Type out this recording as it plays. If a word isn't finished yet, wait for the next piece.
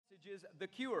message is the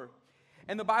cure.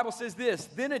 And the Bible says this: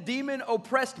 Then a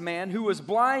demon-oppressed man who was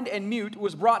blind and mute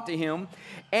was brought to him,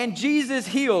 and Jesus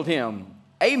healed him.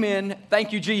 Amen.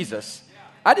 Thank you, Jesus.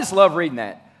 I just love reading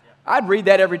that. I'd read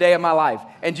that every day of my life.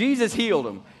 And Jesus healed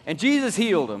him. And Jesus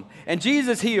healed him. And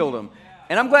Jesus healed him.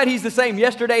 And I'm glad he's the same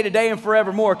yesterday, today, and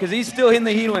forevermore, because he's still in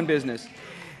the healing business.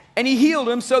 And he healed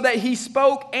him so that he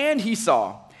spoke and he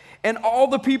saw. And all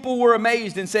the people were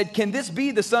amazed and said, "Can this be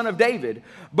the son of David?"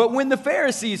 But when the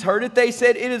Pharisees heard it, they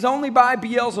said, "It is only by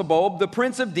Beelzebub, the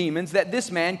prince of demons, that this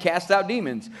man casts out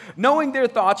demons." Knowing their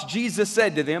thoughts, Jesus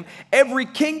said to them, "Every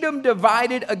kingdom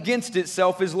divided against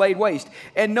itself is laid waste,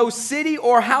 and no city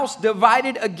or house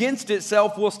divided against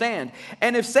itself will stand.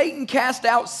 And if Satan cast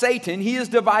out Satan, he is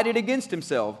divided against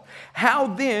himself. How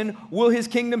then will his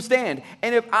kingdom stand?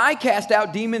 And if I cast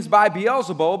out demons by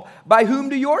Beelzebub, by whom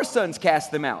do your sons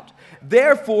cast them out?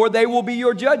 Therefore they will be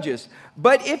your judges.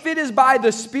 But if it is by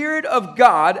the Spirit of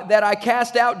God that I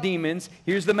cast out demons,"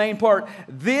 here's the main part,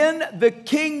 "then the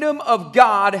kingdom of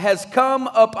God has come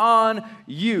upon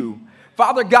you."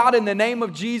 Father God, in the name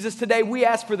of Jesus today, we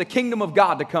ask for the kingdom of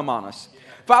God to come on us.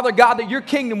 Father God, that your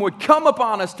kingdom would come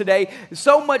upon us today,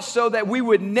 so much so that we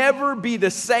would never be the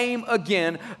same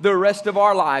again the rest of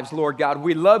our lives, Lord God.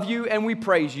 We love you and we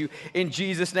praise you. In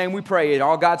Jesus' name we pray. And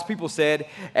all God's people said,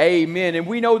 amen. And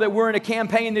we know that we're in a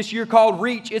campaign this year called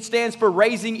REACH. It stands for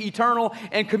Raising Eternal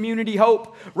and Community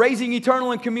Hope. Raising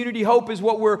Eternal and Community Hope is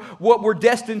what we're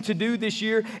destined to do this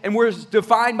year. And we're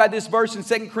defined by this verse in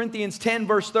 2 Corinthians 10,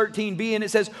 verse 13b. And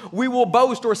it says, "We will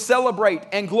boast or celebrate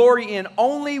and glory in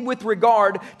only with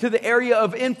regard to the area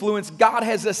of influence God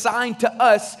has assigned to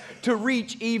us to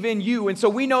reach even you." And so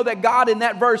we know that God in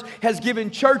that verse has given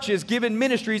churches, given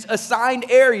ministries, assigned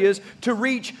areas to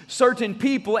reach certain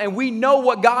people. And we know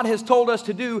what God has told us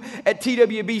to do at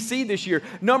TWBC this year.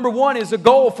 Number one is a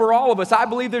goal for all of us. I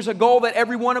believe there's a goal that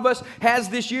every one of us has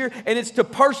this year, and it's to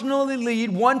personally lead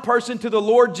one person to the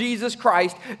Lord Jesus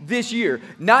Christ this year.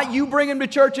 Not you bring him to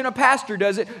church and a pastor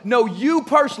does it. No, you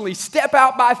personally step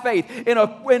out by faith in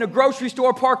a grocery store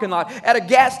parking lot, at a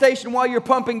gas station while you're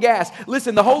pumping gas.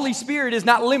 Listen, the Holy Spirit is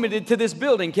not limited to this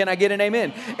building. Can I get an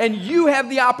amen? And you have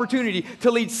the opportunity to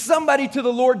lead somebody to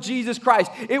the Lord Jesus Christ.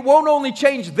 It won't only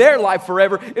change their life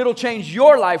forever, it'll change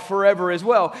your life forever as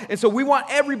well. And so we want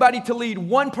everybody to lead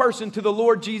one person to the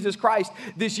Lord Jesus Christ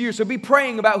this year. So be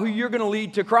praying about who you're going to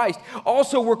lead to Christ.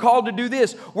 Also, we're called to do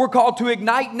this. We're called to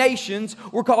ignite nations.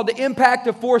 We're called to impact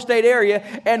a 4-state area.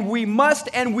 And we must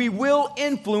and we will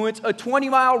influence a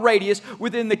 20-mile radius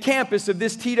within the campus of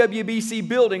this TWBC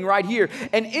building right here.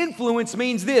 And influence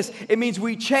means this. It means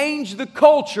we change the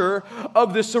culture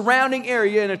of the surrounding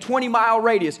area in a 20-mile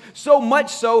radius. So much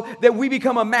so that we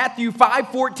become a Matthew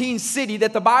 5:14 city,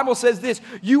 that the Bible says this: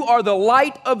 "You are the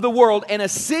light of the world, and a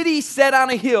city set on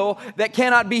a hill that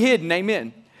cannot be hidden."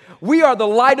 Amen. We are the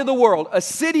light of the world, a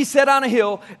city set on a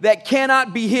hill that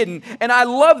cannot be hidden. And I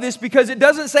love this because it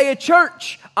doesn't say a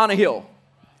church on a hill.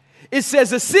 It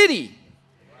says a city.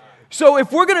 So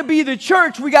if we're going to be the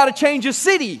church, we got to change a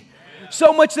city.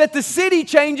 So much that the city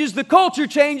changes, the culture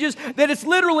changes, that it's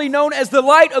literally known as the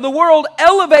light of the world,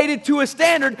 elevated to a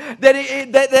standard that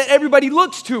everybody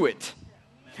looks to it.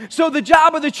 So the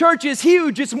job of the church is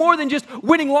huge. It's more than just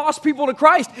winning lost people to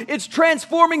Christ. It's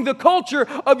transforming the culture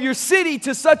of your city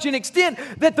to such an extent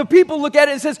that the people look at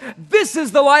it and says, "This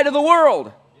is the light of the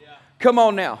world." Yeah. Come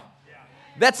on now.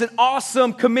 That's an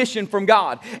awesome commission from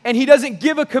God. And he doesn't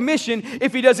give a commission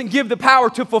if he doesn't give the power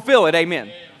to fulfill it.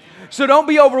 Amen. So don't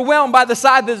be overwhelmed by the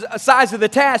size of the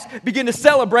task. Begin to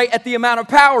celebrate at the amount of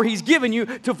power he's given you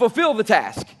to fulfill the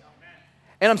task.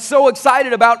 And I'm so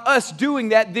excited about us doing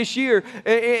that this year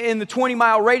in the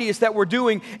 20-mile radius that we're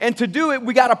doing. And to do it,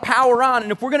 we got to power on.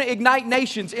 And if we're going to ignite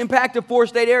nations, impact a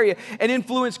 4-state area, and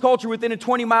influence culture within a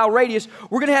 20-mile radius,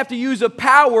 we're going to have to use a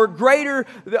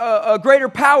greater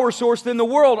power source than the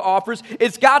world offers.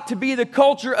 It's got to be the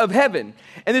culture of heaven.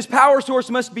 And this power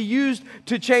source must be used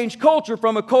to change culture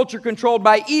from a culture controlled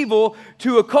by evil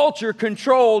to a culture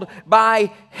controlled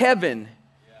by heaven.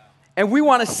 And we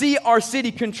want to see our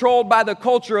city controlled by the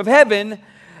culture of heaven,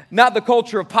 not the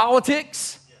culture of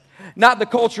politics, not the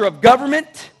culture of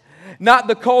government, not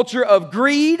the culture of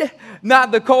greed,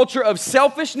 not the culture of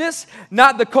selfishness,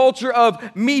 not the culture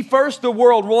of me first, the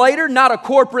world later, not a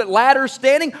corporate ladder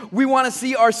standing. We want to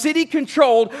see our city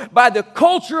controlled by the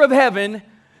culture of heaven,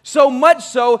 so much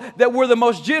so that we're the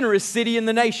most generous city in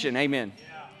the nation. Amen. Yeah.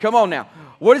 Come on now.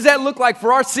 What does that look like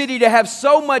for our city to have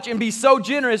so much and be so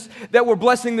generous that we're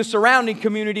blessing the surrounding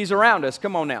communities around us?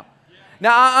 Come on now.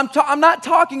 Now, I'm not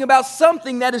talking about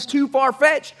something that is too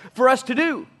far-fetched for us to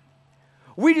do.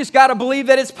 We just got to believe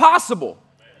that it's possible.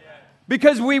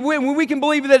 Because when we can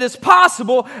believe that it's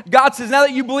possible, God says, now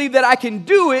that you believe that I can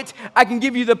do it, I can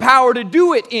give you the power to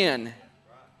do it in.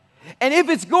 And if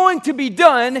it's going to be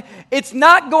done, it's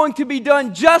not going to be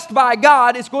done just by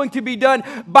God. It's going to be done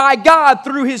by God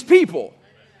through His people.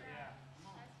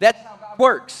 That's how God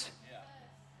works.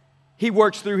 He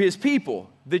works through His people,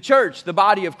 the church, the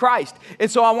body of Christ. And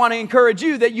so I want to encourage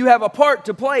you that you have a part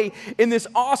to play in this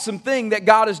awesome thing that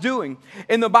God is doing.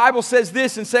 And the Bible says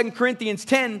this in 2 Corinthians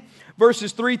 10,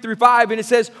 verses 3 through 5, and it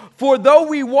says, "For though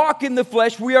we walk in the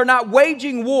flesh, we are not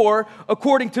waging war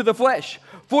according to the flesh.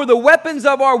 For the weapons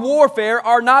of our warfare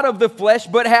are not of the flesh,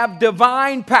 but have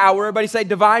divine power," everybody say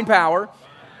divine power,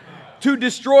 "to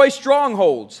destroy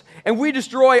strongholds. And we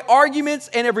destroy arguments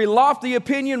and every lofty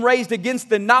opinion raised against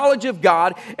the knowledge of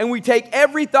God, and we take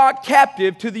every thought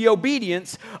captive to the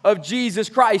obedience of Jesus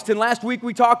Christ." And last week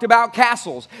we talked about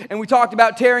castles, and we talked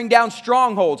about tearing down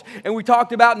strongholds, and we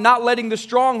talked about not letting the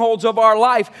strongholds of our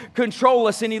life control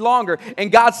us any longer.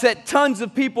 And God set tons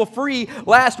of people free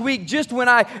last week just when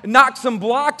I knocked some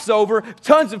blocks over.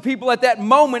 Tons of people at that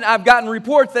moment, I've gotten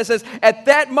reports that says, at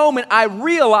that moment I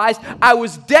realized I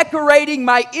was decorating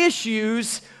my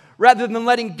issues rather than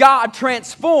letting God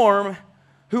transform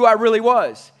who I really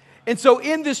was. And so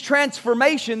in this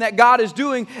transformation that God is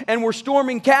doing, and we're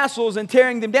storming castles and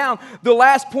tearing them down, the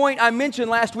last point I mentioned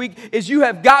last week is you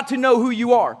have got to know who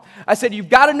you are. I said you've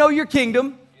got to know your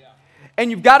kingdom,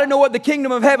 and you've got to know what the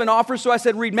kingdom of heaven offers. So I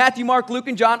said read Matthew, Mark, Luke,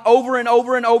 and John over and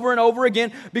over and over and over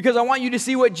again, because I want you to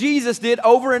see what Jesus did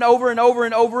over and over and over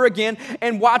and over again,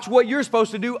 and watch what you're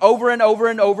supposed to do over and over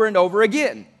and over and over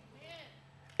again.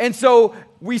 And so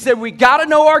we said we got to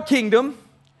know our kingdom,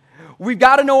 we've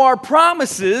got to know our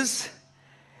promises,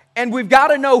 and we've got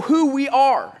to know who we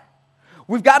are.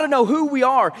 We've got to know who we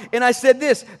are. And I said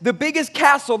this, the biggest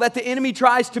castle that the enemy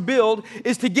tries to build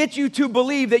is to get you to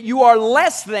believe that you are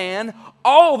less than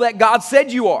all that God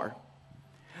said you are.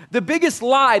 The biggest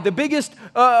lie, the biggest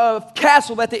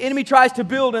castle that the enemy tries to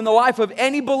build in the life of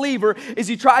any believer is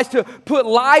he tries to put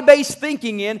lie-based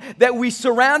thinking in, that we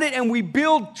surround it and we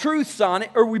build truths on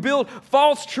it, or we build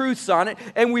false truths on it,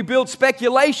 and we build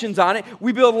speculations on it,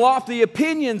 we build lofty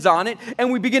opinions on it,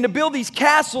 and we begin to build these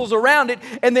castles around it,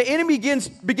 and the enemy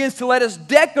begins to let us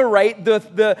decorate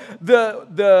the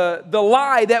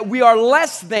lie that we are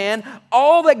less than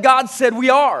all that God said we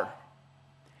are.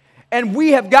 And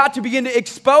we have got to begin to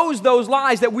expose those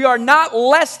lies, that we are not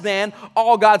less than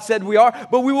all God said we are,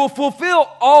 but we will fulfill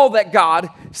all that God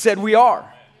said we are.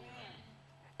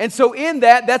 And so in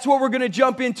that's what we're going to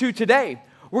jump into today.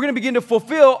 We're going to begin to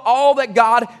fulfill all that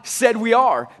God said we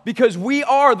are, because we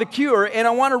are the cure. And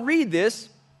I want to read this.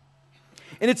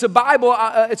 And it's a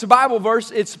Bible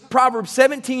verse. It's Proverbs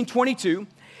 17:22.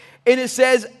 And it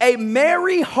says, "A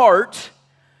merry heart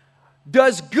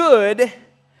does good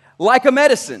like a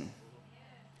medicine,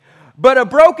 but a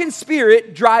broken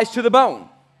spirit dries to the bone."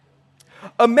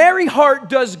 A merry heart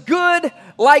does good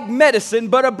like medicine,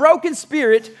 but a broken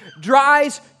spirit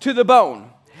dries to the bone.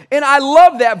 And I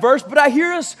love that verse, but I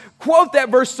hear us quote that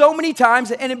verse so many times,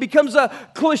 and it becomes a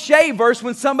cliche verse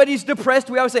when somebody's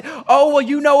depressed. We always say, "Oh, well,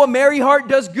 you know, a merry heart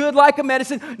does good like a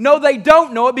medicine." No, they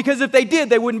don't know it, because if they did,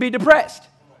 they wouldn't be depressed.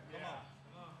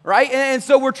 Right? And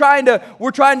so we're trying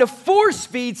to force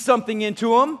feed something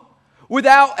into them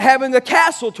without having a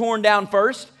castle torn down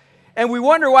first. And we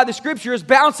wonder why the scripture is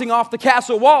bouncing off the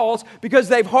castle walls, because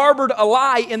they've harbored a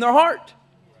lie in their heart.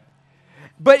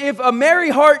 But if a merry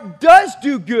heart does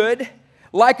do good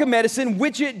like a medicine,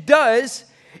 which it does,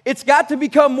 it's got to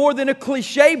become more than a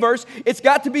cliche verse. It's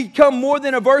got to become more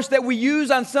than a verse that we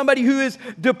use on somebody who is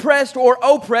depressed or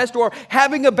oppressed or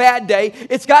having a bad day.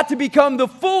 It's got to become the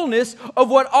fullness of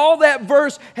what all that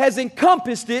verse has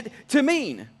encompassed it to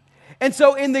mean. And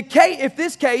so in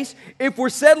this case, if we're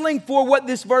settling for what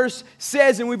this verse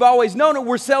says, and we've always known it,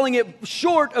 we're selling it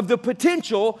short of the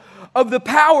potential of the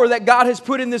power that God has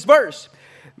put in this verse.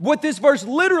 What this verse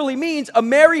literally means, a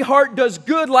merry heart does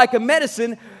good like a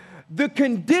medicine. The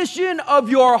condition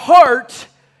of your heart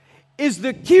is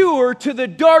the cure to the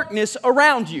darkness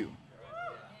around you.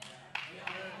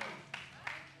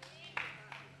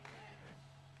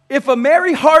 If a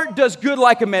merry heart does good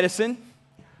like a medicine,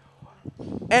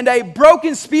 and a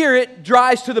broken spirit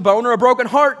dries to the bone, or a broken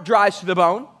heart dries to the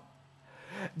bone,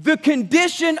 the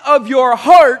condition of your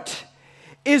heart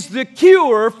is the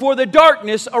cure for the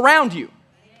darkness around you.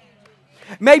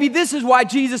 Maybe this is why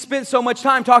Jesus spent so much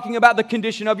time talking about the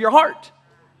condition of your heart.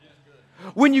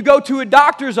 When you go to a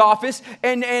doctor's office,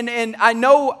 and I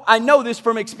know this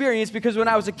from experience, because when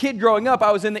I was a kid growing up,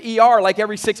 I was in the ER like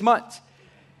every 6 months.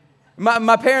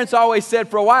 My parents always said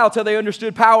for a while, till they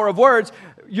understood power of words,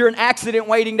 "You're an accident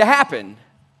waiting to happen."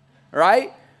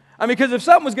 right? I mean, because if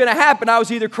something was going to happen, I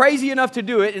was either crazy enough to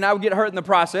do it and I would get hurt in the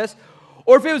process,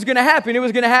 or if it was going to happen, it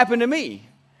was going to happen to me.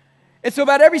 And so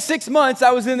about every 6 months,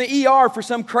 I was in the ER for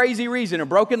some crazy reason, a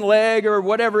broken leg or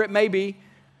whatever it may be.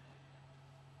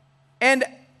 And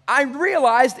I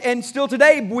realized, and still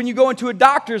today, when you go into a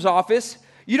doctor's office,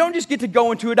 you don't just get to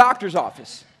go into a doctor's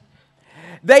office.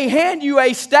 They hand you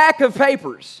a stack of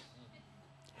papers,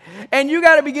 and you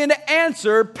got to begin to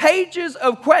answer pages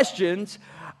of questions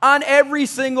on every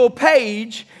single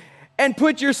page and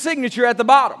put your signature at the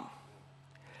bottom.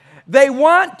 They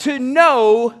want to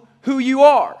know who you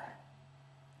are.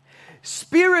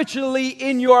 Spiritually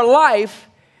in your life,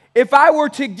 if I were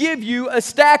to give you a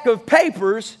stack of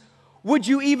papers, would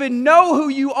you even know who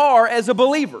you are as a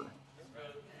believer?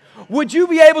 Would you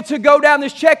be able to go down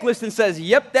this checklist and says,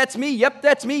 yep, that's me, yep,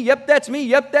 that's me, yep, that's me,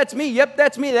 yep, that's me, yep,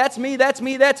 that's me, that's me, that's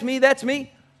me, that's me, that's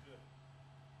me?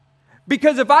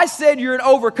 Because if I said you're an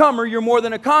overcomer, you're more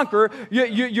than a conqueror,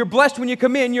 you're blessed when you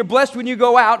come in, you're blessed when you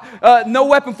go out, no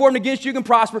weapon formed against you can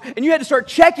prosper, and you had to start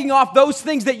checking off those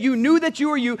things that you knew that you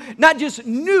were you, not just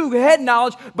knew, had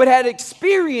knowledge, but had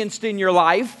experienced in your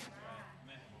life,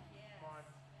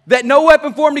 that no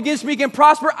weapon formed against me can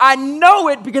prosper. I know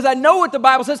it because I know what the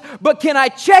Bible says, but can I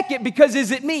check it because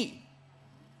is it me?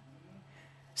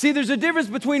 See, there's a difference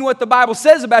between what the Bible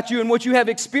says about you and what you have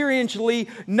experientially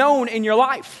known in your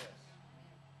life.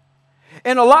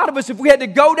 And a lot of us, if we had to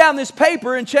go down this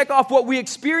paper and check off what we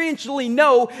experientially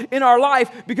know in our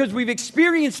life because we've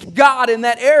experienced God in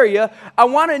that area, I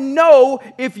want to know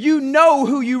if you know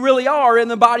who you really are in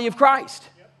the body of Christ.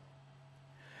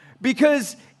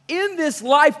 Because in this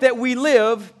life that we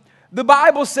live, the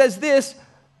Bible says this,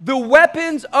 the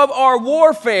weapons of our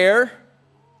warfare,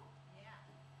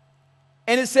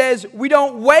 and it says we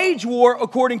don't wage war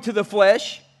according to the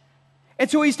flesh. And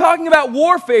so he's talking about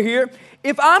warfare here.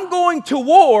 If I'm going to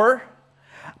war,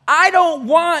 I don't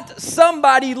want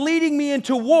somebody leading me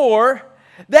into war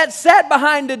that sat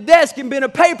behind a desk and been a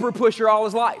paper pusher all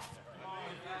his life.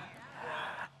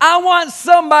 I want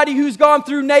somebody who's gone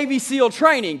through Navy SEAL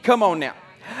training. Come on now.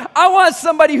 I want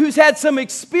somebody who's had some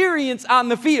experience on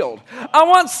the field. I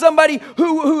want somebody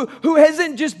who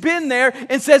hasn't just been there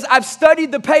and says, I've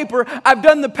studied the paper, I've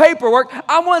done the paperwork.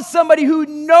 I want somebody who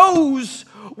knows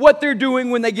what they're doing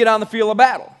when they get on the field of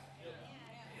battle.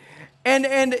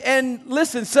 And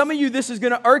listen, some of you, this is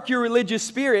going to irk your religious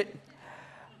spirit.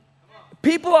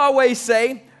 People always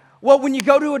say, well, when you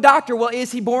go to a doctor, well,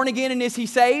 is he born again and is he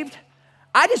saved?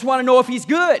 I just want to know if he's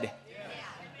good.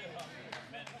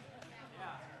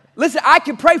 Listen, I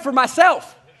can pray for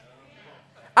myself.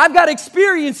 I've got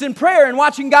experience in prayer and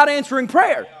watching God answering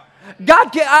prayer.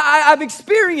 I've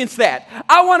experienced that.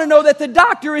 I want to know that the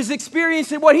doctor is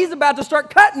experiencing what he's about to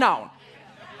start cutting on.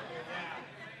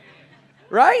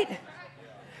 Right?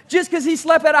 Just because he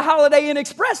slept at a Holiday Inn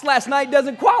Express last night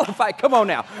doesn't qualify. Come on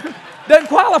now. Doesn't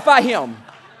qualify him.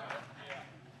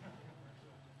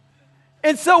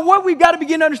 And so what we've got to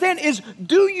begin to understand is,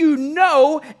 do you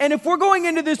know, and if we're going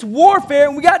into this warfare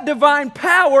and we got divine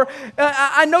power,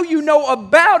 I know you know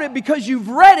about it because you've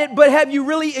read it, but have you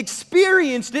really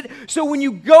experienced it? So when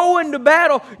you go into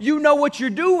battle, you know what you're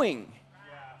doing.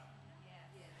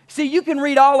 See, you can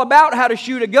read all about how to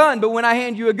shoot a gun, but when I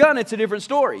hand you a gun, it's a different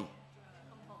story.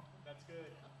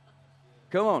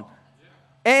 Come on.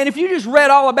 And if you just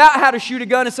read all about how to shoot a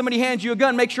gun and somebody hands you a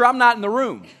gun, make sure I'm not in the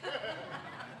room.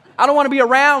 I don't want to be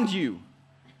around you.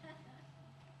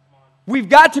 We've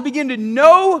got to begin to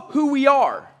know who we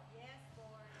are.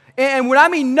 And when I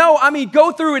mean know, I mean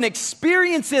go through an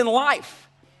experience in life.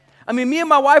 I mean, me and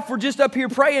my wife were just up here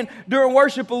praying during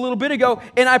worship a little bit ago,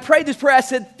 and I prayed this prayer. I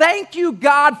said, thank you,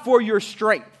 God, for your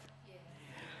strength.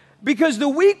 Because the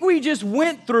week we just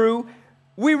went through,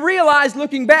 we realized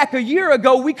looking back a year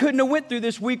ago, we couldn't have went through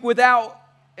this week without...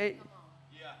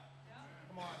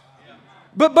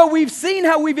 But we've seen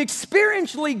how we've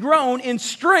experientially grown in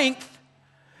strength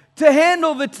to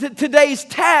handle today's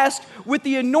task with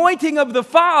the anointing of the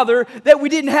Father that we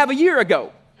didn't have a year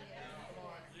ago.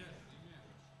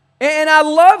 And I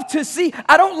love to see,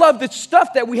 I don't love the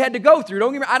stuff that we had to go through.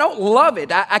 Don't get me wrong, I don't love it.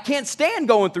 I can't stand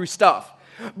going through stuff.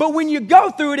 But when you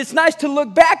go through it, it's nice to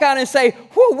look back on it and say,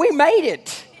 whew, we made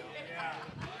it.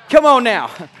 Come on now.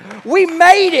 We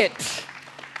made it.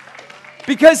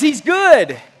 Because He's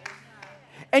good.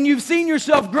 And you've seen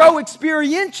yourself grow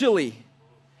experientially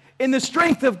in the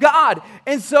strength of God.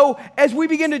 And so as we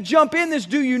begin to jump in this,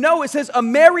 do you know, it says, a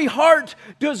merry heart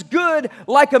does good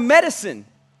like a medicine.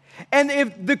 And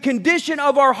if the condition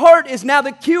of our heart is now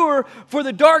the cure for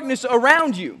the darkness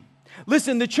around you.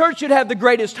 Listen, the church should have the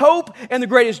greatest hope and the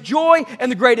greatest joy and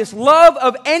the greatest love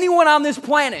of anyone on this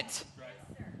planet.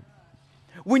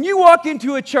 when you walk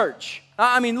into a church,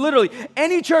 I mean, literally,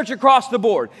 any church across the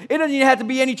board. It doesn't even have to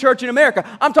be any church in America.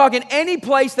 I'm talking any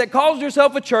place that calls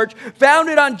herself a church,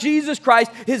 founded on Jesus Christ,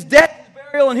 His death, His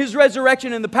burial, and His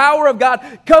resurrection, and the power of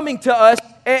God coming to us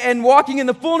and walking in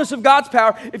the fullness of God's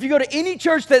power. If you go to any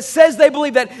church that says they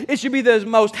believe that, it should be the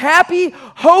most happy,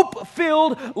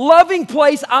 hope-filled, loving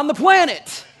place on the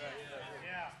planet.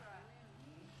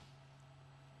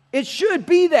 It should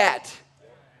be that,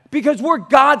 because we're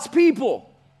God's people.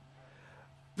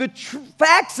 The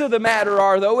facts of the matter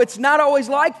are, though, it's not always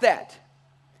like that.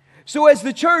 So as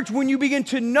the church, when you begin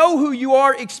to know who you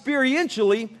are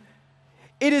experientially,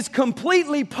 it is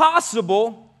completely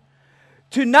possible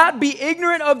to not be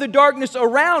ignorant of the darkness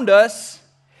around us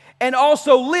and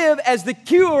also live as the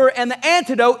cure and the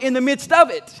antidote in the midst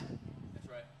of it. That's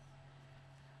right.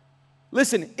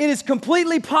 Listen, it is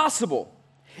completely possible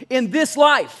in this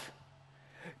life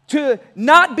to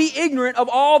not be ignorant of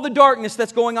all the darkness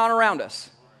that's going on around us.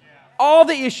 All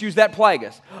the issues that plague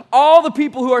us, all the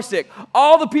people who are sick,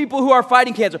 all the people who are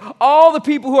fighting cancer, all the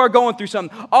people who are going through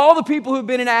something, all the people who have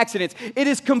been in accidents. It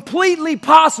is completely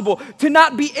possible to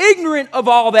not be ignorant of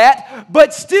all that,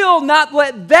 but still not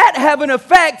let that have an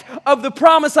effect of the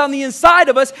promise on the inside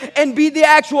of us and be the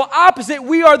actual opposite.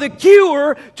 We are the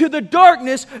cure to the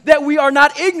darkness that we are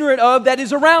not ignorant of that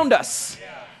is around us.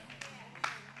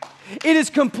 It is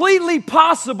completely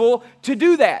possible to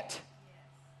do that.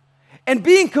 And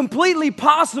being completely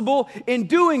possible in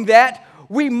doing that,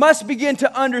 we must begin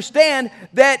to understand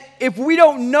that if we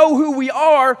don't know who we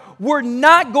are, we're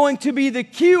not going to be the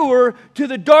cure to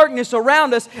the darkness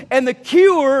around us. And the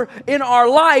cure in our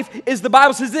life is, the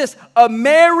Bible says this, a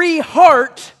merry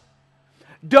heart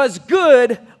does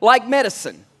good like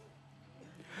medicine.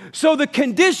 So the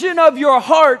condition of your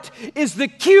heart is the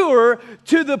cure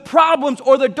to the problems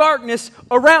or the darkness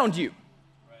around you.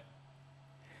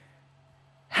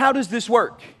 How does this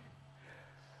work?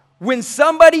 When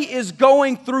somebody is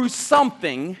going through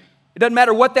something, it doesn't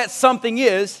matter what that something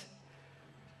is,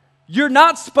 you're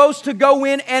not supposed to go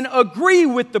in and agree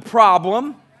with the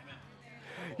problem.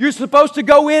 You're supposed to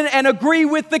go in and agree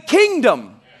with the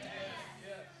kingdom.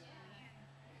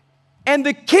 And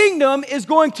the kingdom is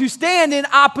going to stand in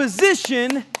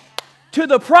opposition to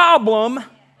the problem.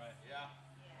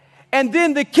 And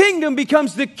then the kingdom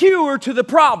becomes the cure to the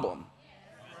problem.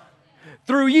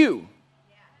 Through you.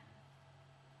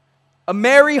 A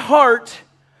merry heart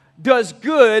does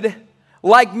good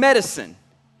like medicine.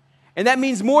 And that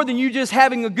means more than you just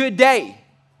having a good day.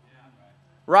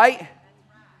 Right?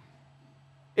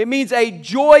 It means a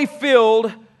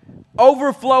joy-filled,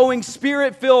 overflowing,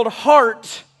 spirit-filled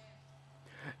heart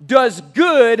does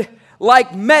good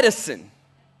like medicine.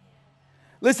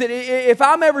 Listen, if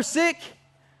I'm ever sick,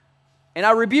 and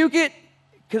I rebuke it,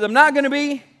 because I'm not going to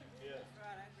be,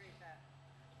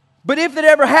 but if it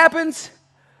ever happens,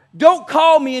 don't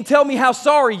call me and tell me how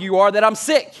sorry you are that I'm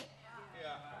sick.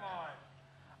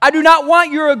 I do not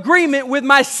want your agreement with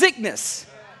my sickness.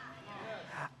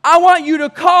 I want you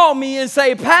to call me and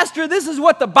say, Pastor, this is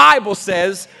what the Bible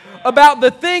says about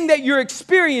the thing that you're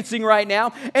experiencing right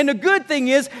now. And the good thing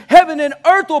is, heaven and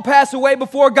earth will pass away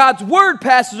before God's word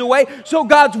passes away. So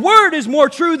God's word is more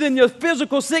true than your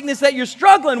physical sickness that you're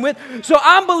struggling with. So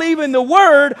I'm believing the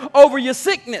word over your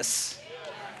sickness.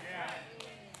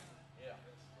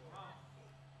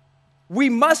 We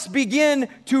must begin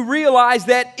to realize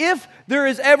that if there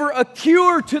is ever a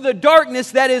cure to the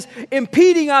darkness that is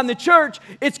impeding on the church,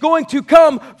 it's going to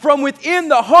come from within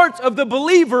the hearts of the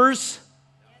believers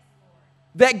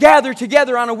that gather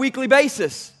together on a weekly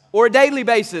basis or a daily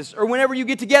basis or whenever you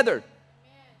get together.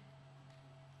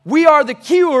 We are the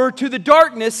cure to the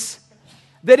darkness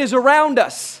that is around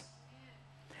us.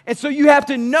 And so you have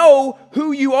to know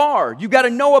who you are. You got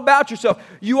to know about yourself.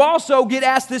 You also get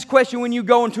asked this question when you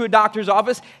go into a doctor's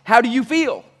office. How do you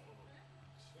feel?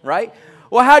 Right?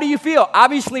 Well, how do you feel?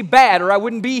 Obviously bad, or I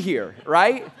wouldn't be here,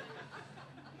 right?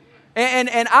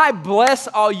 And I bless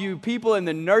all you people in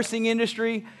the nursing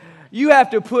industry. You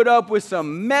have to put up with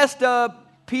some messed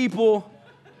up people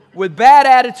with bad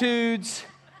attitudes.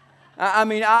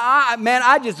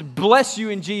 I just bless you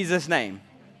in Jesus' name.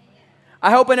 I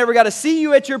hope I never got to see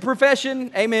you at your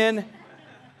profession. Amen.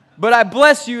 But I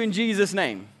bless you in Jesus'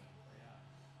 name.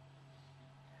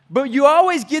 But you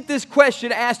always get this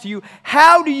question asked to you,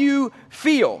 how do you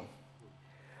feel?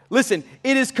 Listen,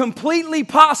 it is completely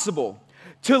possible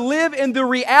to live in the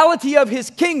reality of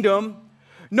His kingdom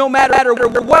no matter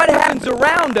what happens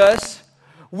around us.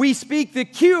 We speak the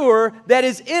cure that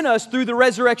is in us through the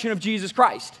resurrection of Jesus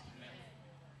Christ.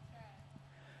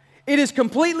 It is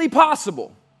completely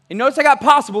possible. And notice I got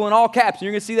possible in all caps, and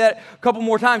you're going to see that a couple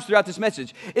more times throughout this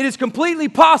message. It is completely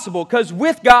possible, because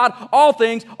with God, all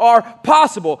things are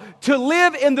possible, to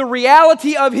live in the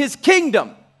reality of His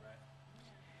kingdom.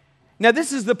 Now,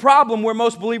 this is the problem where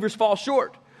most believers fall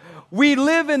short. We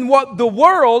live in the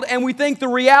world, and we think the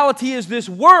reality is this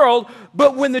world,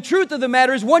 but when the truth of the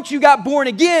matter is, once you got born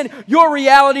again, your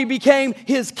reality became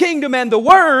His kingdom and the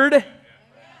Word.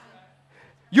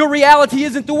 Your reality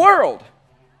isn't the world.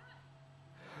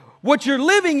 What you're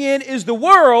living in is the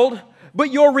world,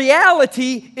 but your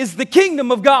reality is the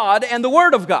kingdom of God and the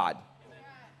Word of God.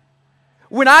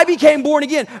 When I became born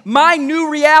again, my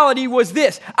new reality was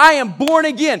this. I am born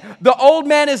again. The old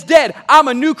man is dead. I'm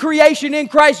a new creation in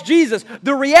Christ Jesus.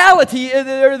 The reality,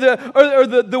 or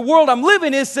the world I'm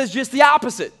living in, says just the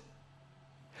opposite.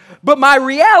 But my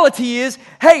reality is,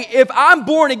 hey, if I'm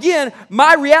born again,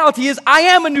 my reality is I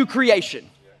am a new creation.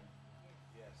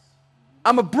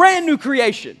 I'm a brand new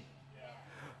creation.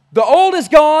 The old is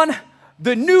gone,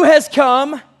 the new has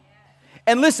come.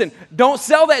 And listen, don't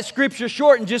sell that scripture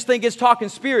short and just think it's talking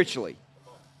spiritually.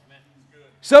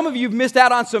 Some of you have missed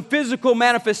out on some physical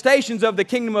manifestations of the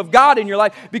kingdom of God in your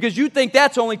life because you think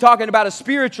that's only talking about a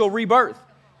spiritual rebirth.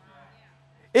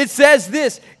 It says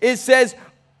this, it says,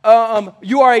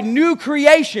 you are a new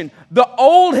creation. The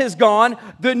old has gone,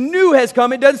 the new has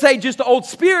come. It doesn't say just the old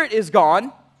spirit is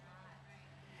gone.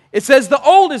 It says the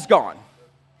old is gone.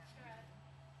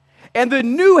 And the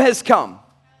new has come.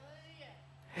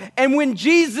 And when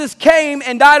Jesus came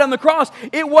and died on the cross,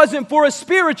 it wasn't for a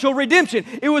spiritual redemption.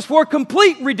 It was for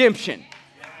complete redemption.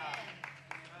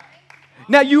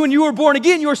 Now, when you were born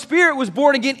again, your spirit was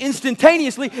born again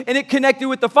instantaneously, and it connected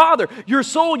with the Father. Your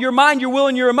soul, your mind, your will,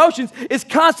 and your emotions is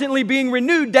constantly being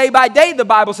renewed day by day, the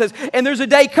Bible says. And there's a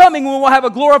day coming when we'll have a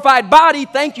glorified body.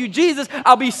 Thank you, Jesus.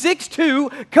 I'll be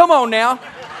 6'2". Come on now.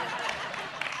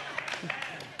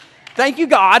 Thank you,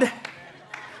 God.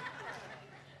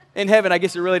 In heaven, I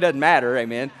guess it really doesn't matter,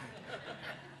 amen.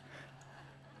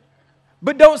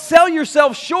 But don't sell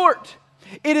yourself short.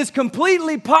 It is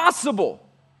completely possible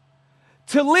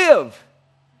to live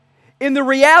in the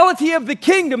reality of the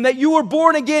kingdom that you were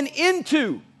born again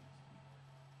into.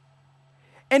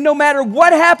 And no matter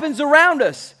what happens around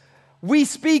us, we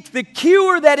speak the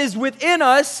cure that is within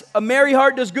us. A merry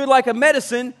heart does good like a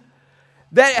medicine.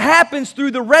 That happens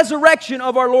through the resurrection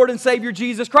of our Lord and Savior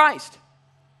Jesus Christ.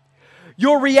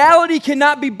 Your reality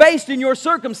cannot be based in your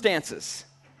circumstances.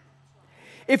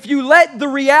 If you let the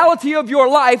reality of your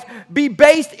life be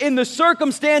based in the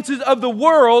circumstances of the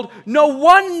world, no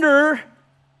wonder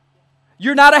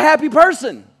you're not a happy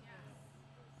person.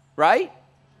 Right?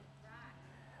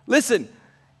 Listen,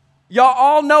 y'all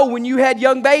all know when you had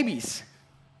young babies,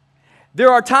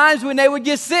 there are times when they would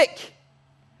get sick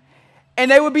and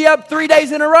they would be up 3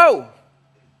 days in a row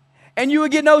and you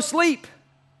would get no sleep.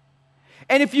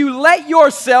 And if you let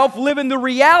yourself live in the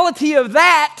reality of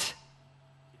that,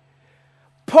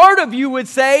 part of you would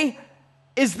say,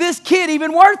 is this kid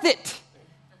even worth it?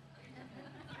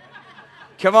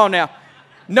 Come on now.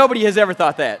 Nobody has ever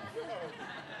thought that.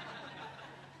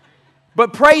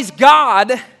 But praise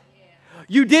God,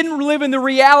 you didn't live in the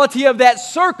reality of that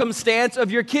circumstance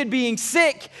of your kid being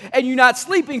sick and you not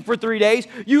sleeping for 3 days.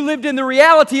 You lived in the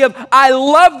reality of, I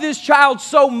love this child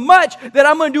so much that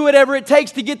I'm going to do whatever it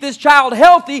takes to get this child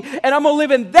healthy, and I'm going to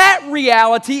live in that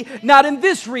reality, not in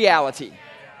this reality.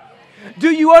 Do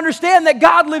you understand that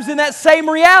God lives in that same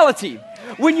reality?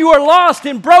 When you are lost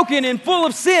and broken and full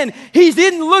of sin, He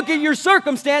didn't look at your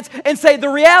circumstance and say, the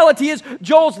reality is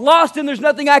Joel's lost and there's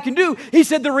nothing I can do. He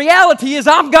said, the reality is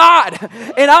I'm God,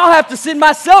 and I'll have to send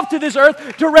myself to this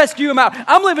earth to rescue him out.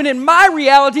 I'm living in my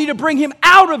reality to bring him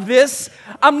out of this.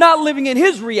 I'm not living in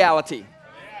his reality.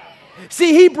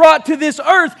 See, He brought to this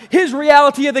earth His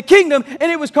reality of the kingdom,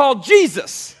 and it was called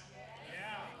Jesus.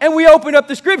 And we open up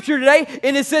the scripture today,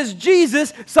 and it says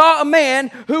Jesus saw a man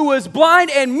who was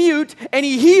blind and mute, and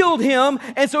He healed him,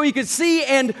 and so he could see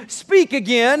and speak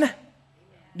again.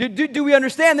 Do we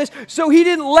understand this? So He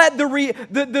didn't let the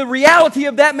reality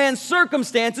of that man's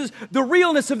circumstances, the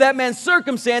realness of that man's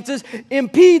circumstances,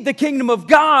 impede the kingdom of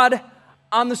God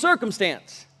on the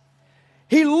circumstance.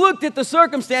 He looked at the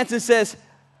circumstance and says,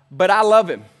 but I love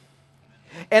him.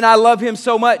 And I love him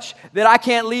so much that I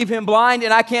can't leave him blind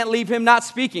and I can't leave him not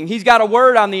speaking. He's got a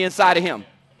word on the inside of him.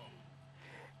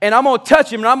 And I'm going to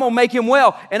touch him and I'm going to make him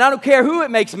well. And I don't care who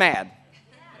it makes mad.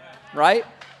 Right?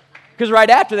 Because right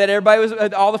after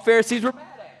that, all the Pharisees were mad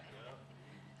at him.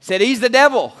 Said, he's the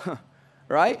devil.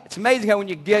 Right? It's amazing how when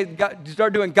you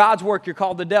start doing God's work, you're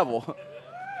called the devil.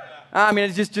 I mean,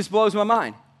 it just blows my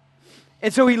mind.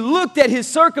 And so he looked at his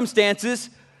circumstances,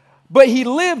 but he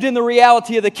lived in the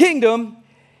reality of the kingdom.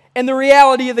 And the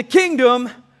reality of the kingdom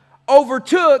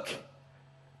overtook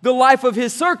the life of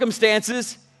his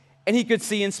circumstances, and he could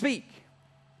see and speak.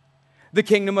 The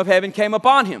kingdom of heaven came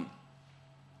upon him.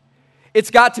 It's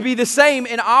got to be the same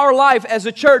in our life as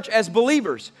a church, as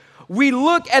believers. We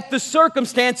look at the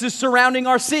circumstances surrounding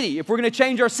our city. If we're going to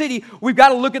change our city, we've got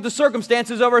to look at the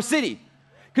circumstances of our city.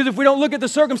 Because if we don't look at the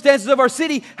circumstances of our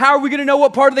city, how are we going to know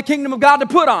what part of the kingdom of God to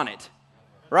put on it?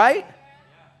 Right?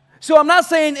 So I'm not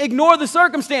saying ignore the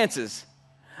circumstances.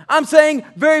 I'm saying,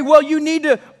 very well, you need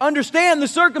to understand the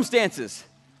circumstances.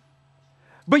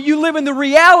 But you live in the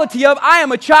reality of, I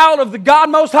am a child of the God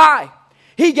Most High.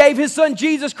 He gave His Son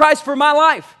Jesus Christ for my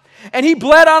life. And He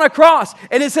bled on a cross.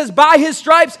 And it says, by His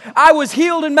stripes, I was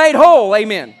healed and made whole.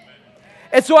 Amen.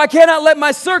 And so I cannot let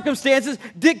my circumstances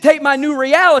dictate my new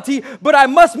reality, but I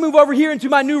must move over here into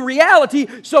my new reality,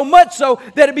 so much so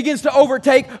that it begins to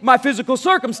overtake my physical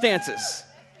circumstances.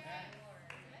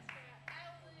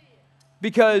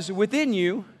 Because within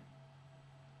you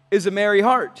is a merry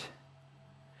heart.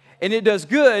 And it does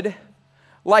good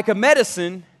like a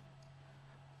medicine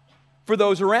for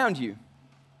those around you.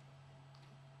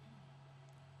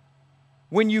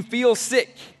 When you feel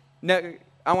sick, now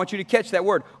I want you to catch that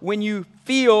word. When you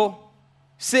feel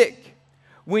sick,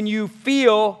 when you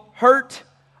feel hurt,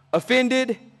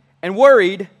 offended, and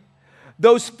worried,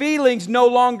 those feelings no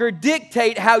longer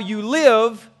dictate how you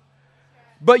live,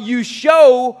 but you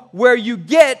show where you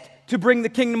get to bring the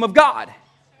kingdom of God.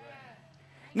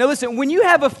 Now listen, when you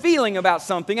have a feeling about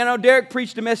something, I know Derek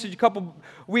preached a message a couple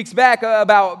weeks back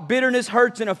about bitterness,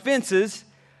 hurts, and offenses.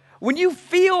 When you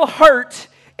feel hurt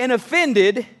and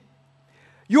offended,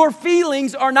 your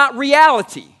feelings are not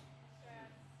reality.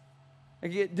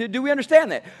 Do we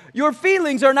understand that? Your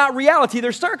feelings are not reality,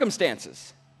 they're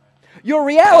circumstances. Your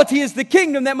reality is the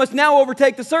kingdom that must now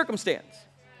overtake the circumstance.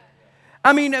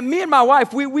 I mean, me and my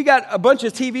wife, we got a bunch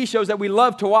of TV shows that we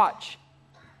love to watch.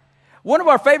 One of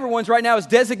our favorite ones right now is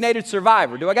Designated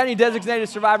Survivor. Do I got any Designated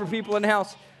Survivor people in the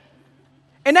house?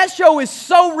 And that show is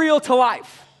so real to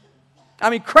life.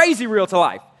 I mean, crazy real to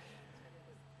life.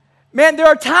 Man, there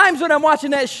are times when I'm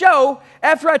watching that show,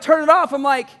 after I turn it off, I'm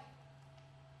like,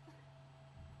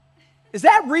 is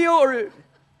that real or...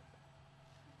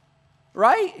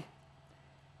 Right?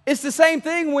 It's the same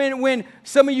thing when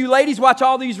some of you ladies watch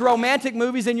all these romantic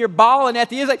movies and you're bawling at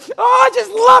the end. It's like, oh, I just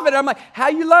love it. I'm like, how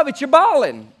you love it? You're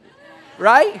bawling.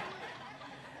 Right?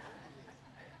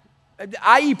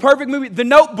 I.e. perfect movie, The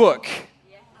Notebook.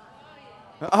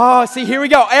 Oh, see, here we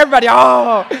go. Everybody,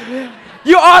 oh.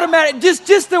 You automatically,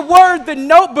 just the word, The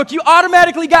Notebook, you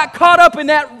automatically got caught up in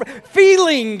that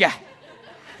feeling.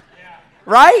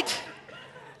 Right?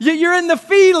 You're in the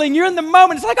feeling, you're in the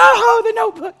moment. It's like, oh, The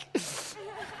Notebook.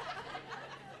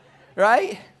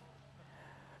 Right?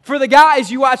 For the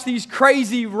guys, you watch these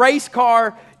crazy race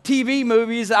car TV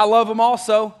movies. I love them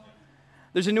also.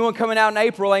 There's a new one coming out in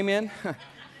April, amen.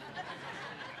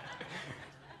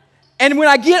 And when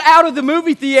I get out of the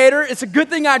movie theater, it's a good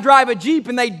thing I drive a Jeep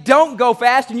and they don't go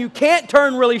fast and you can't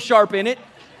turn really sharp in it.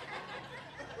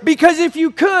 Because if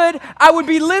you could, I would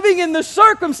be living in the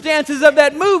circumstances of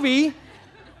that movie.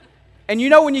 And you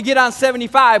know when you get on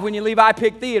 75, when you leave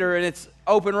iPic Theater and it's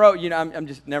open road, you know, I'm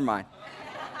just, never mind.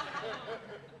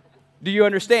 Do you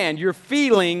understand? Your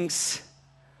feelings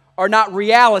are not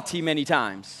reality many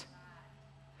times.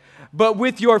 But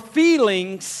with your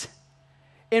feelings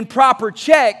in proper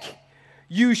check,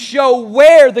 you show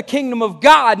where the kingdom of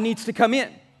God needs to come in.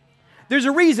 There's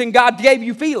a reason God gave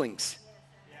you feelings.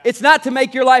 It's not to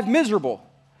make your life miserable.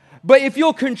 But if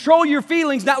you'll control your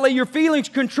feelings, not let your feelings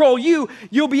control you,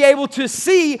 you'll be able to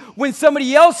see when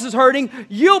somebody else is hurting,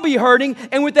 you'll be hurting.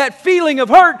 And with that feeling of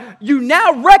hurt, you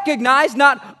now recognize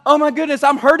not, oh my goodness,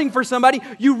 I'm hurting for somebody.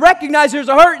 You recognize there's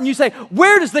a hurt and you say,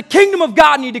 where does the kingdom of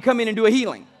God need to come in and do a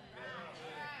healing?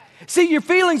 See, your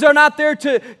feelings are not there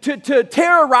to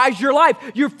terrorize your life.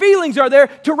 Your feelings are there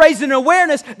to raise an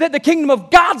awareness that the kingdom of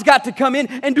God's got to come in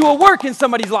and do a work in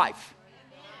somebody's life.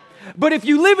 But if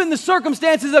you live in the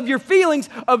circumstances of your feelings,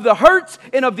 of the hurts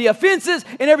and of the offenses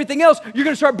and everything else, you're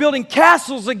going to start building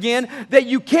castles again that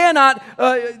you cannot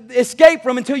escape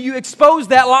from until you expose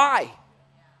that lie.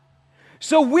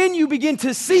 So when you begin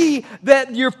to see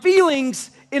that your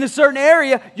feelings in a certain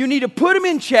area, you need to put them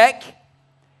in check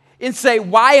and say,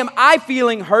 why am I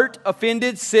feeling hurt,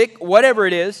 offended, sick, whatever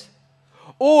it is?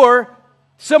 Or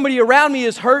somebody around me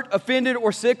is hurt, offended,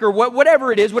 or sick, or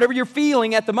whatever it is, whatever you're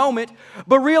feeling at the moment.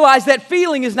 But realize that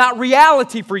feeling is not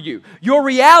reality for you. Your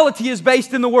reality is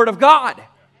based in the Word of God.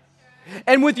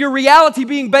 And with your reality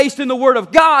being based in the Word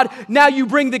of God, now you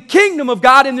bring the kingdom of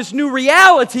God in this new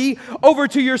reality over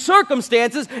to your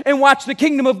circumstances and watch the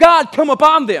kingdom of God come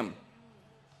upon them.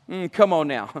 Come on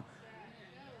now.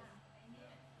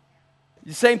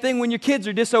 The same thing when your kids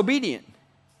are disobedient.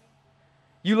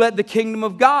 You let the kingdom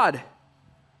of God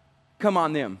come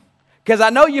on them. Because I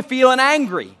know you're feeling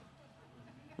angry,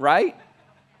 right?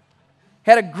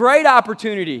 Had a great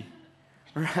opportunity.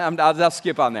 I'll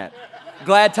skip on that.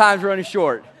 Glad time's running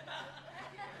short.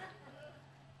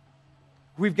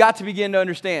 We've got to begin to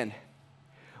understand.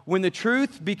 When the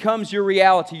truth becomes your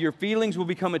reality, your feelings will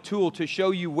become a tool to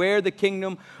show you where the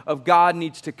kingdom of God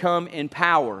needs to come in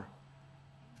power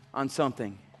on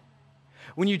something.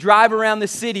 When you drive around the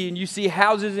city and you see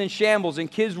houses in shambles and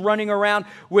kids running around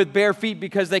with bare feet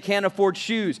because they can't afford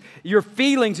shoes, your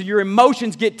feelings and your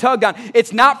emotions get tugged on.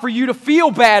 It's not for you to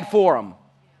feel bad for them.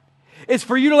 It's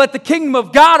for you to let the kingdom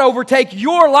of God overtake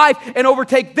your life and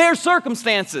overtake their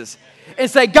circumstances. And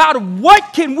say, God,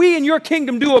 what can we in your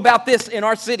kingdom do about this in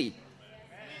our city?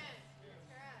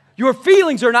 Your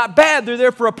feelings are not bad. They're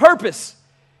there for a purpose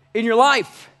in your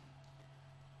life.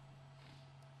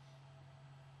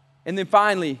 And then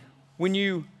finally, when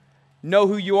you know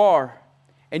who you are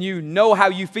and you know how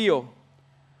you feel,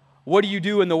 what do you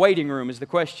do in the waiting room is the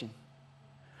question.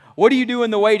 What do you do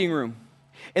in the waiting room?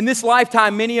 In this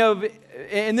lifetime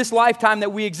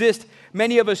that we exist,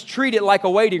 many of us treat it like a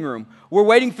waiting room. We're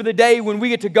waiting for the day when we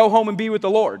get to go home and be with the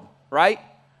Lord, right?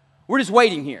 We're just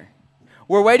waiting here.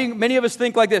 We're waiting, many of us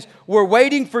think like this. We're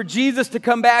waiting for Jesus to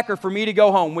come back or for me to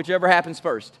go home, whichever happens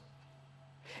first.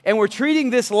 And we're treating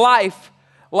this life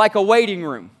like a waiting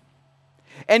room.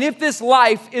 And if this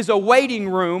life is a waiting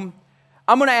room,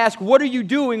 I'm going to ask, what are you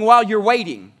doing while you're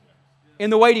waiting in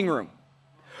the waiting room?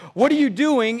 What are you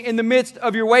doing in the midst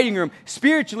of your waiting room?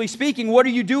 Spiritually speaking, what are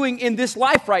you doing in this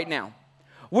life right now?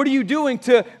 What are you doing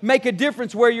to make a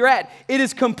difference where you're at? It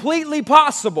is completely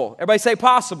possible. Everybody say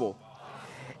possible.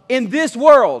 In this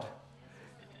world,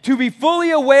 to be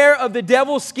fully aware of the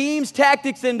devil's schemes,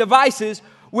 tactics, and devices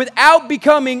without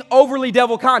becoming overly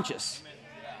devil conscious.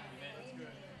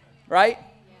 Right?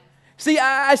 See,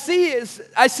 I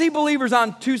see believers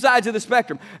on two sides of the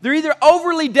spectrum. They're either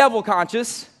overly devil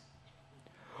conscious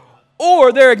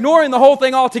or they're ignoring the whole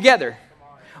thing altogether.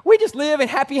 We just live in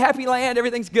happy, happy land.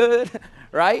 Everything's good,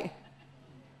 right?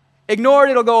 Ignore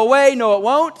it, it'll go away. No, it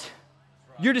won't.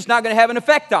 You're just not going to have an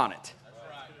effect on it.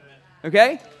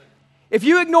 Okay? If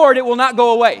you ignore it, it will not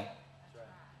go away.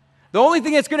 The only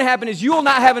thing that's going to happen is you will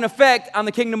not have an effect on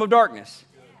the kingdom of darkness.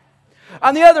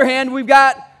 On the other hand, we've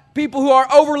got people who are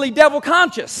overly devil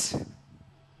conscious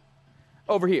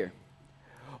over here,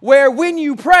 where when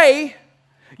you pray,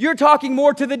 you're talking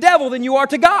more to the devil than you are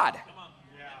to God.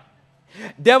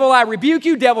 Devil, I rebuke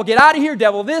you. Devil, get out of here.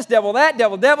 Devil this, devil that,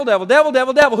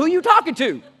 devil. Who are you talking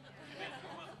to?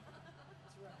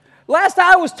 Last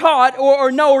I was taught,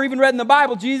 or even read in the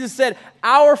Bible, Jesus said,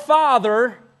 "Our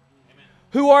Father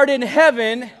who art in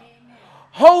heaven,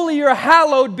 holy or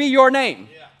hallowed be your name.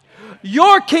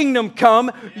 Your kingdom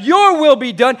come, your will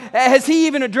be done." Has he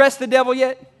even addressed the devil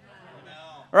yet?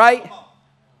 Right?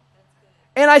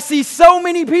 And I see so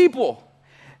many people,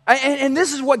 and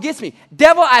this is what gets me.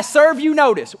 Devil, I serve you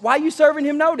notice. Why are you serving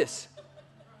him notice?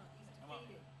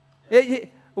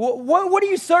 What are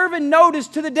you serving notice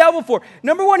to the devil for?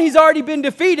 Number one, he's already been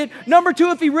defeated. Number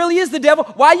two, if he really is the devil,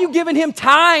 why are you giving him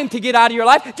time to get out of your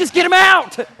life? Just get him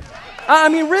out. I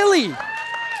mean, really.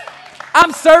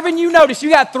 I'm serving you notice. You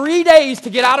got 3 days to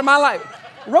get out of my life.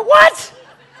 What?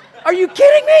 Are you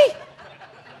kidding me?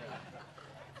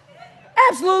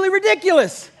 Absolutely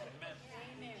ridiculous.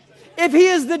 If he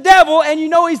is the devil and you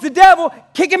know he's the devil,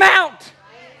 kick him out.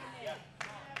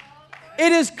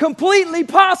 It is completely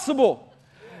possible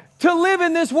to live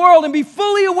in this world and be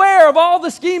fully aware of all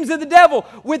the schemes of the devil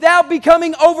without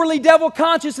becoming overly devil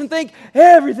conscious and think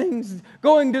everything's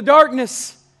going to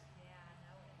darkness.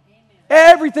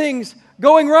 Everything's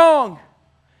going wrong.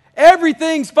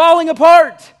 Everything's falling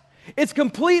apart. It's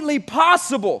completely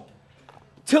possible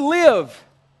to live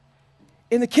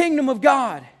in the kingdom of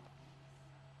God.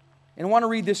 And I want to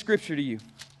read this scripture to you.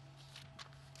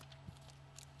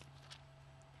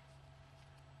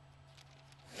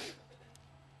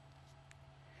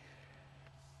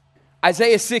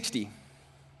 Isaiah 60,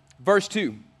 verse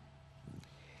 2.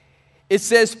 It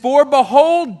says, "For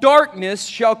behold, darkness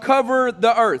shall cover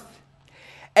the earth,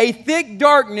 a thick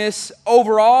darkness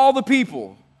over all the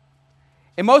people."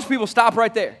 And most people stop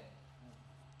right there.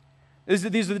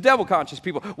 These are the devil-conscious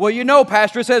people. Well, you know,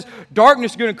 Pastor, it says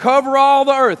darkness is going to cover all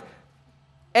the earth.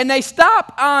 And they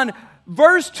stop on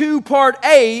verse 2, part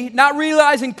A, not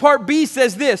realizing part B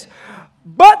says this,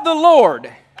 "But the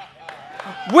Lord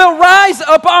will rise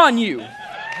upon you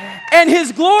And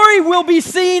his glory will be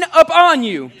seen upon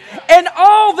you. And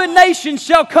all the nations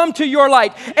shall come to your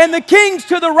light, and the kings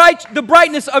to the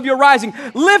brightness of your rising.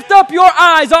 Lift up your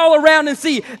eyes all around and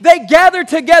see. They gather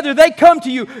together, they come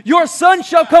to you. Your son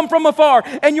shall come from afar,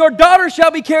 and your daughter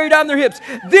shall be carried on their hips.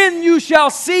 Then you shall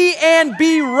see and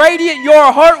be radiant.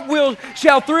 Your heart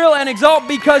shall thrill and exult,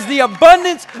 because the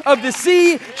abundance of the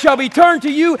sea shall be turned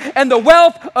to you, and the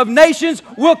wealth of nations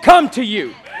will come to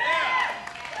you.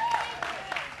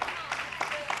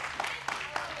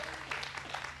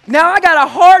 Now, I got a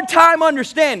hard time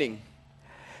understanding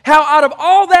how out of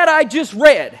all that I just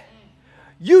read,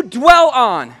 you dwell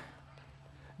on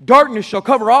darkness shall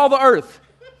cover all the earth.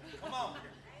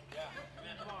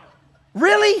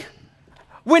 Really?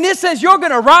 When it says you're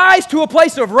going to rise to a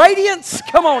place of radiance?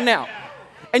 Come on now.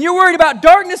 And you're worried about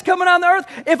darkness coming on the earth?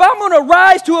 If I'm going to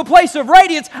rise to a place of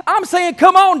radiance, I'm saying,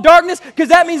 come on, darkness, because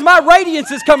that means my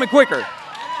radiance is coming quicker.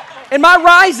 And my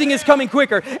rising is coming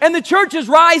quicker. And the church's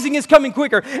rising is coming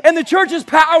quicker. And the church's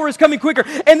power is coming quicker.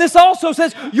 And this also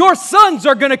says your sons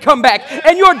are going to come back.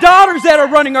 And your daughters that are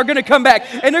running are going to come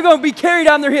back. And they're going to be carried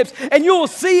on their hips. And you will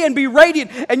see and be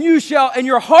radiant. And you shall, and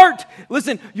your heart,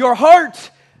 listen, your heart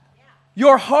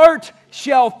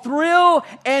shall thrill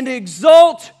and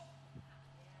exult.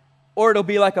 Or it'll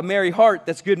be like a merry heart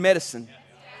that's good medicine.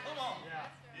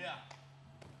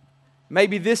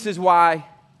 Maybe this is why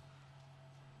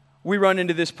we run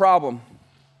into this problem.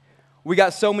 We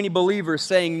got so many believers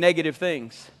saying negative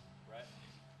things.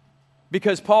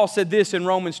 Because Paul said this in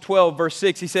Romans 12, verse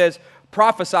 6. He says,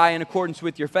 prophesy in accordance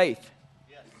with your faith.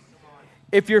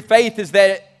 If your faith is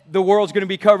that the world's going to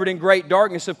be covered in great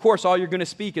darkness, of course, all you're going to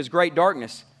speak is great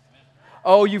darkness.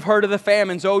 Oh, you've heard of the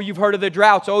famines. Oh, you've heard of the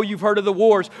droughts. Oh, you've heard of the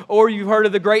wars. Oh, you've heard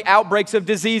of the great outbreaks of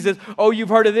diseases. Oh, you've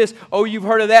heard of this. Oh, you've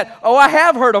heard of that. Oh, I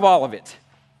have heard of all of it.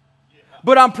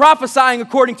 But I'm prophesying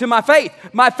according to my faith.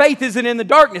 My faith isn't in the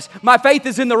darkness. My faith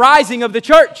is in the rising of the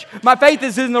church. My faith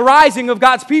is in the rising of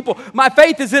God's people. My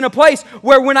faith is in a place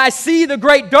where when I see the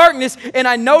great darkness and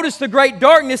I notice the great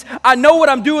darkness, I know what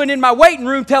I'm doing in my waiting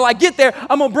room till I get there.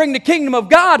 I'm going to bring the kingdom of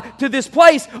God to this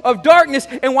place of darkness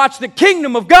and watch the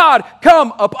kingdom of God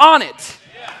come upon it.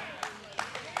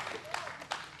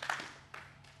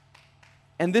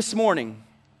 And this morning,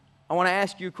 I want to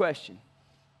ask you a question.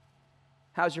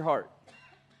 How's your heart?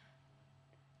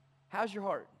 How's your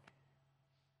heart?